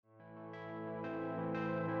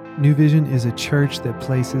New Vision is a church that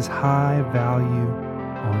places high value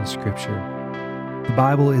on Scripture. The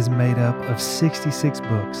Bible is made up of 66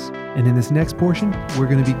 books, and in this next portion, we're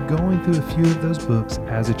going to be going through a few of those books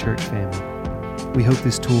as a church family. We hope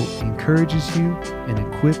this tool encourages you and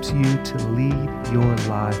equips you to lead your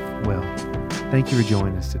life well. Thank you for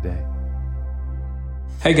joining us today.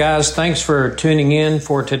 Hey guys, thanks for tuning in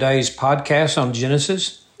for today's podcast on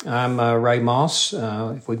Genesis. I'm Ray Moss.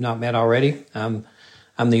 If we've not met already,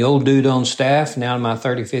 I'm the old dude on staff, now in my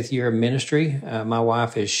 35th year of ministry. My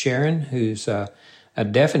wife is Sharon, who's a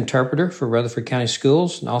deaf interpreter for Rutherford County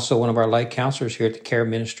Schools and also one of our lay counselors here at the Care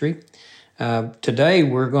Ministry. Today,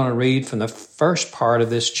 we're going to read from the first part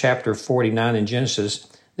of this chapter 49 in Genesis.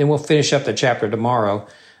 Then we'll finish up the chapter tomorrow.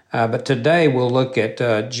 But today, we'll look at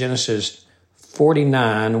Genesis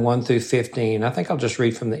 49, 1 through 15. I think I'll just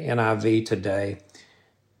read from the NIV today.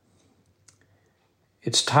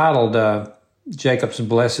 It's titled, Jacob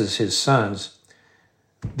blesses his sons.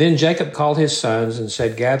 Then Jacob called his sons and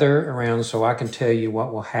said, "Gather around so I can tell you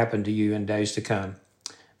what will happen to you in days to come.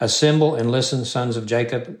 Assemble and listen, sons of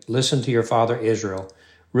Jacob. Listen to your father Israel.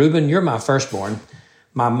 Reuben, you're my firstborn,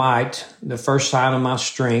 my might, the first sign of my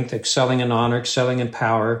strength, excelling in honor, excelling in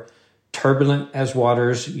power. Turbulent as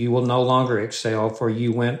waters, you will no longer excel, for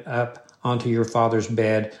you went up onto your father's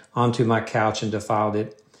bed, onto my couch, and defiled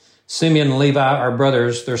it. Simeon and Levi are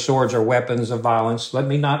brothers, their swords are weapons of violence. Let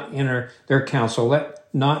me not enter their council, let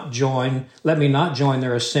me not join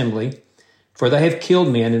their assembly, for they have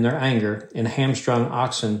killed men in their anger, and hamstrung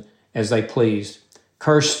oxen as they pleased.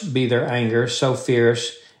 Cursed be their anger, so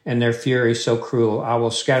fierce, and their fury so cruel. I will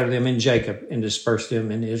scatter them in Jacob and disperse them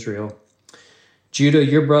in Israel. Judah,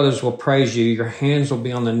 your brothers will praise you. Your hands will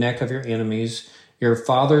be on the neck of your enemies. Your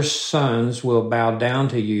father's sons will bow down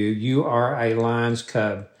to you. You are a lion's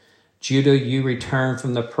cub. Judah, you return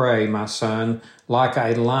from the prey, my son. Like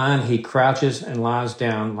a lion, he crouches and lies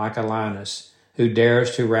down like a lioness, who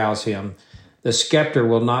dares to rouse him. The scepter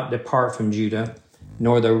will not depart from Judah,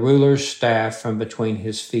 nor the ruler's staff from between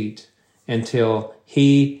his feet, until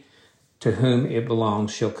he to whom it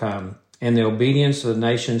belongs shall come, and the obedience of the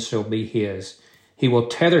nations shall be his. He will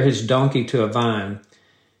tether his donkey to a vine,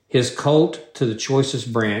 his colt to the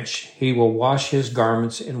choicest branch. He will wash his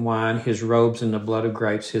garments in wine, his robes in the blood of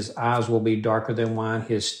grapes. His eyes will be darker than wine,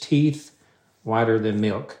 his teeth whiter than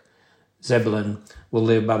milk. Zebulun will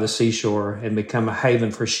live by the seashore and become a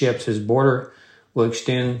haven for ships. His border will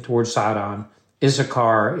extend toward Sidon.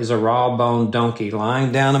 Issachar is a raw-boned donkey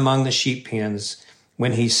lying down among the sheep pens.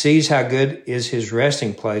 When he sees how good is his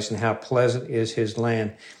resting place and how pleasant is his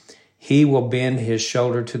land, he will bend his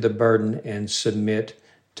shoulder to the burden and submit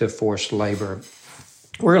to forced labor.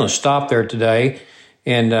 We're going to stop there today.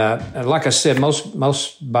 And like I said,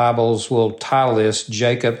 most Bibles will title this,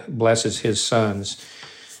 Jacob blesses his sons.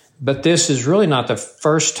 But this is really not the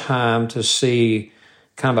first time to see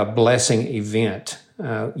kind of a blessing event.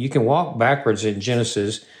 You can walk backwards in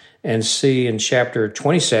Genesis and see in chapter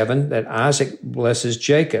 27 that Isaac blesses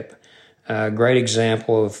Jacob. A great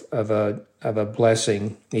example of a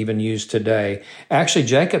blessing even used today. Actually,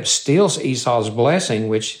 Jacob steals Esau's blessing,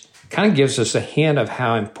 which kind of gives us a hint of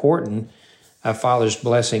how important a father's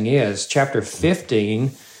blessing is. Chapter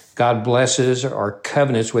 15, God blesses or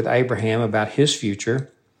covenants with Abraham about his future.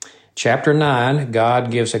 Chapter 9,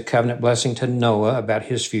 God gives a covenant blessing to Noah about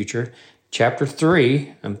his future. Chapter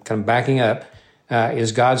 3, I'm kind of backing up,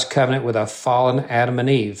 is God's covenant with a fallen Adam and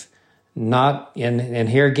Eve. And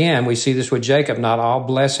here again, we see this with Jacob. Not all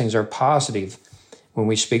blessings are positive when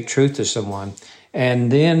we speak truth to someone.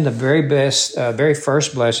 And then the very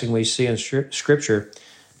first blessing we see in Scripture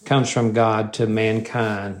comes from God to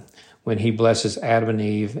mankind when he blesses Adam and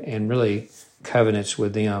Eve and really covenants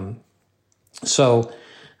with them. So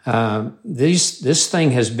this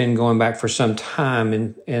thing has been going back for some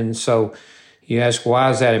time. And so you ask, why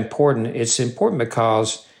is that important? It's important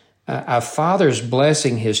because a father's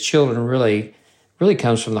blessing his children really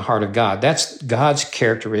comes from the heart of God. That's God's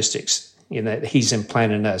characteristics, that he's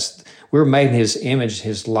implanted in us. We're made in his image,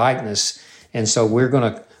 his likeness, and so we're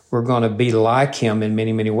going to be like him in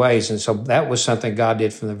many, many ways. And so that was something God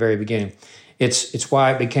did from the very beginning. It's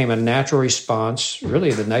why it became a natural response, really,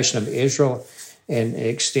 of the nation of Israel, and it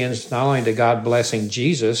extends not only to God blessing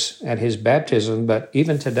Jesus at his baptism, but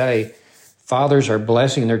even today, fathers are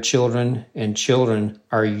blessing their children, and children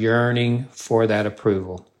are yearning for that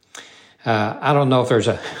approval. I don't know if there's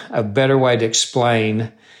a better way to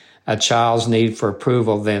explain a child's need for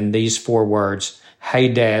approval than these 4 words. Hey,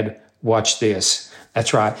 Dad, watch this.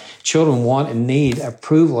 That's right. Children want and need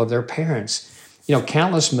approval of their parents.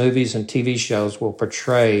 Countless movies and TV shows will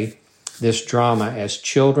portray this drama as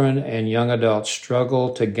children and young adults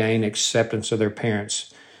struggle to gain acceptance of their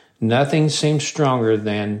parents. Nothing seems stronger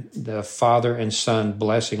than the father and son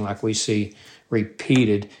blessing like we see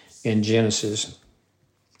repeated in Genesis.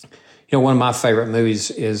 You know, one of my favorite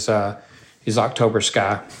movies is October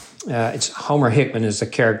Sky. It's Homer Hickman is the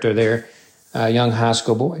character there, young high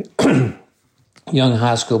school boy. Young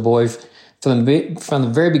high school boy. From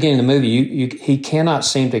the very beginning of the movie, he cannot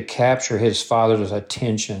seem to capture his father's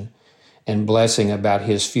attention and blessing about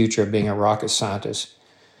his future of being a rocket scientist,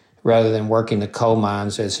 rather than working the coal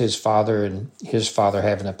mines as his father and his father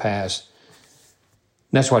have in the past.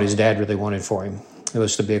 And that's what his dad really wanted for him. It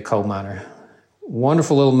was to be a coal miner.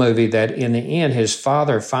 Wonderful little movie that in the end, his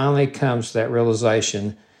father finally comes to that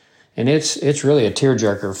realization. And it's really a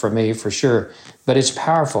tearjerker for me, for sure. But it's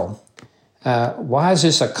powerful. Why is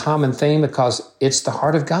this a common theme? Because it's the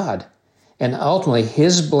heart of God. And ultimately,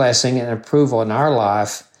 his blessing and approval in our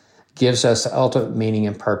life gives us the ultimate meaning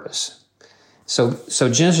and purpose. So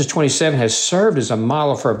Genesis 27 has served as a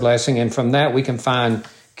model for a blessing, and from that we can find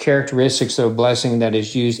characteristics of a blessing that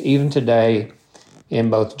is used even today in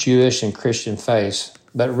both Jewish and Christian faiths.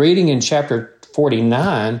 But reading in chapter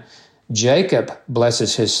 49, Jacob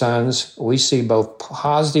blesses his sons. We see both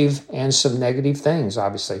positive and some negative things,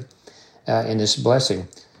 obviously, in this blessing.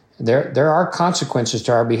 There are consequences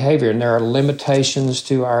to our behavior, and there are limitations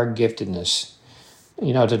to our giftedness.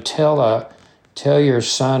 You know, to tell your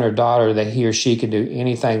son or daughter that he or she can do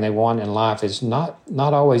anything they want in life is not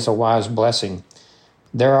always a wise blessing.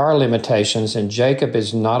 There are limitations, and Jacob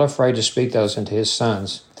is not afraid to speak those into his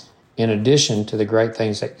sons, in addition to the great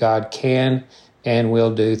things that God can and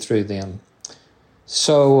will do through them.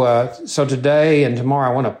 So today and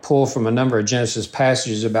tomorrow I want to pull from a number of Genesis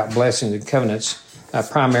passages about blessings and covenants,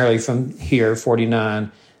 primarily from here,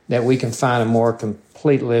 49, that we can find a more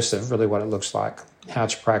complete list of really what it looks like, how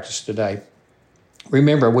it's practiced today.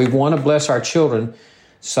 Remember, we want to bless our children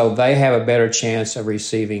so they have a better chance of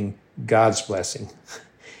receiving God's blessing.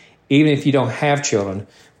 Even if you don't have children,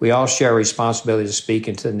 we all share a responsibility to speak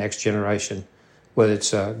into the next generation, whether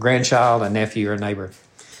it's a grandchild, a nephew, or a neighbor.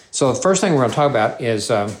 So the first thing we're going to talk about is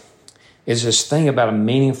this thing about a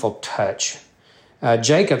meaningful touch.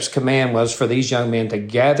 Jacob's command was for these young men to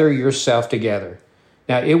gather yourself together.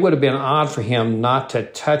 Now, it would have been odd for him not to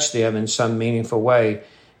touch them in some meaningful way,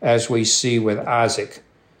 as we see with Isaac.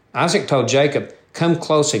 Isaac told Jacob, "Come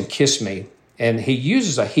close and kiss me." And he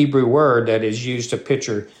uses a Hebrew word that is used to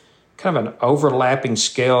picture kind of an overlapping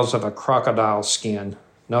scales of a crocodile skin. I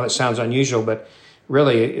know that sounds unusual, but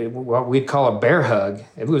really what we'd call a bear hug.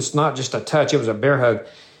 It was not just a touch, it was a bear hug.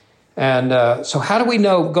 And so how do we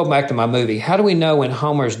know, go back to my movie, how do we know when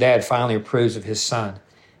Homer's dad finally approves of his son?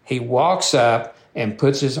 He walks up and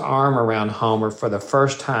puts his arm around Homer for the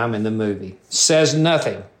first time in the movie. Says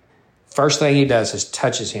nothing. First thing he does is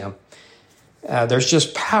touches him. There's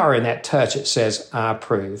just power in that touch. It says, "I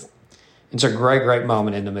approve." It's a great, great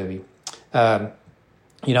moment in the movie.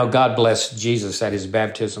 God blessed Jesus at his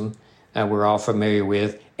baptism. We're all familiar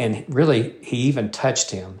with. And really, he even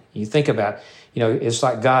touched him. You think about, it's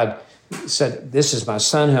like God said, "This is my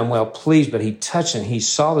son who I'm well pleased," but he touched him. He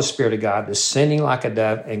saw the Spirit of God descending like a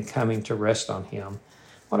dove and coming to rest on him.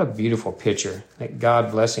 What a beautiful picture, that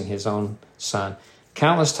God blessing his own son.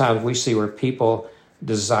 Countless times we see where people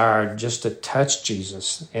desired just to touch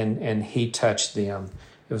Jesus, and he touched them.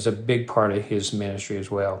 It was a big part of his ministry as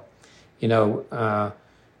well.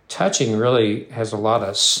 Touching really has a lot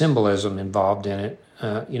of symbolism involved in it.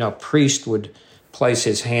 A priest would place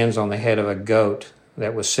his hands on the head of a goat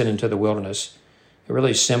that was sent into the wilderness. It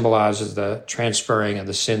really symbolizes the transferring of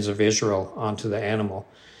the sins of Israel onto the animal.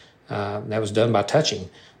 That was done by touching.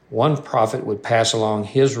 One prophet would pass along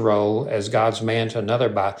his role as God's man to another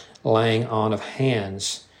by laying on of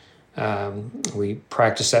hands. We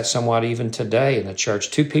practice that somewhat even today in the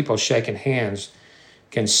church. Two people shaking hands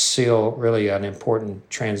can seal really an important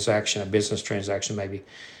transaction, a business transaction maybe.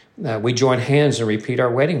 We join hands and repeat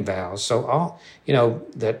our wedding vows. So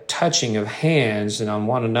the touching of hands and on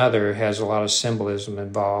one another has a lot of symbolism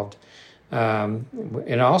involved.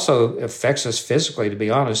 It also affects us physically, to be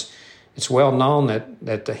honest. It's well known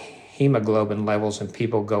that the hemoglobin levels in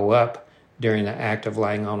people go up during the act of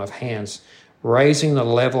laying on of hands, raising the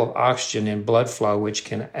level of oxygen in blood flow, which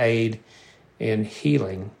can aid in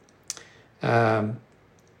healing. I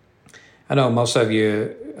know most of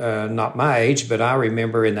you, not my age, but I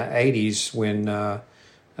remember in the 80s when a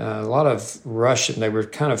lot of Russian, they were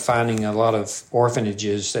kind of finding a lot of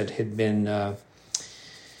orphanages that had been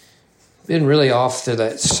really off to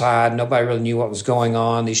that side. Nobody really knew what was going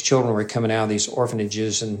on. These children were coming out of these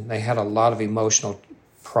orphanages, and they had a lot of emotional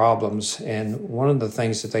problems. And one of the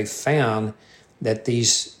things that they found, that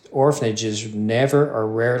these orphanages never or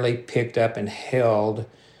rarely picked up and held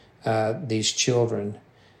these children,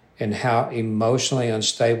 and how emotionally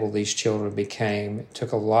unstable these children became. It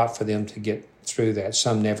took a lot for them to get through that.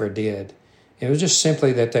 Some never did. It was just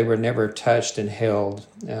simply that they were never touched and held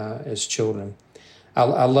as children.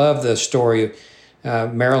 I love the story.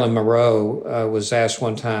 Marilyn Monroe was asked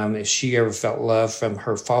one time if she ever felt love from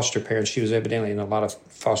her foster parents. She was evidently in a lot of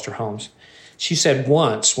foster homes. She said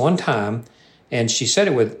one time, and she said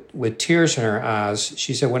it with tears in her eyes.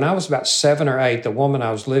 She said, when I was about 7 or 8, the woman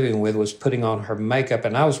I was living with was putting on her makeup,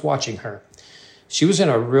 and I was watching her. She was in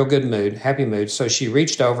a real good mood, happy mood, so she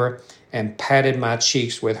reached over and patted my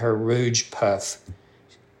cheeks with her rouge puff.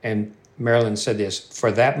 And Marilyn said this,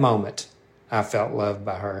 for that moment, I felt loved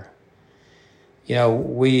by her. You know,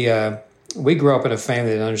 we grew up in a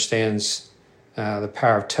family that understands the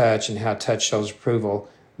power of touch and how touch shows approval.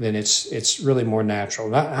 Then it's really more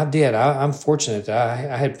natural. And I'm fortunate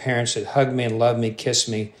that I had parents that hugged me and loved me, kissed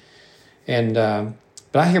me. And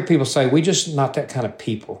but I hear people say, we're just not that kind of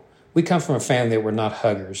people. We come from a family that we're not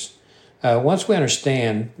huggers. Once we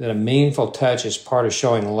understand that a meaningful touch is part of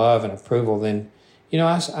showing love and approval, then, you know,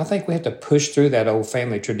 I think we have to push through that old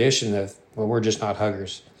family tradition of, well, we're just not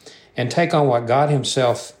huggers, and take on what God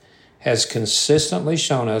himself has consistently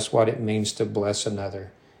shown us what it means to bless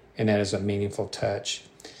another, and that is a meaningful touch.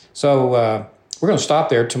 So we're going to stop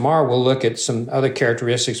there. Tomorrow we'll look at some other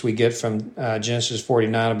characteristics we get from Genesis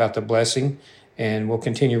 49 about the blessing, and we'll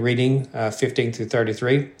continue reading 15 through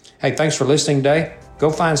 33. Hey, thanks for listening today. Go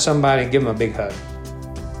find somebody and give them a big hug.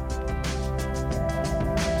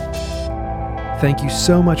 Thank you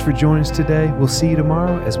so much for joining us today. We'll see you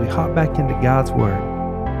tomorrow as we hop back into God's Word.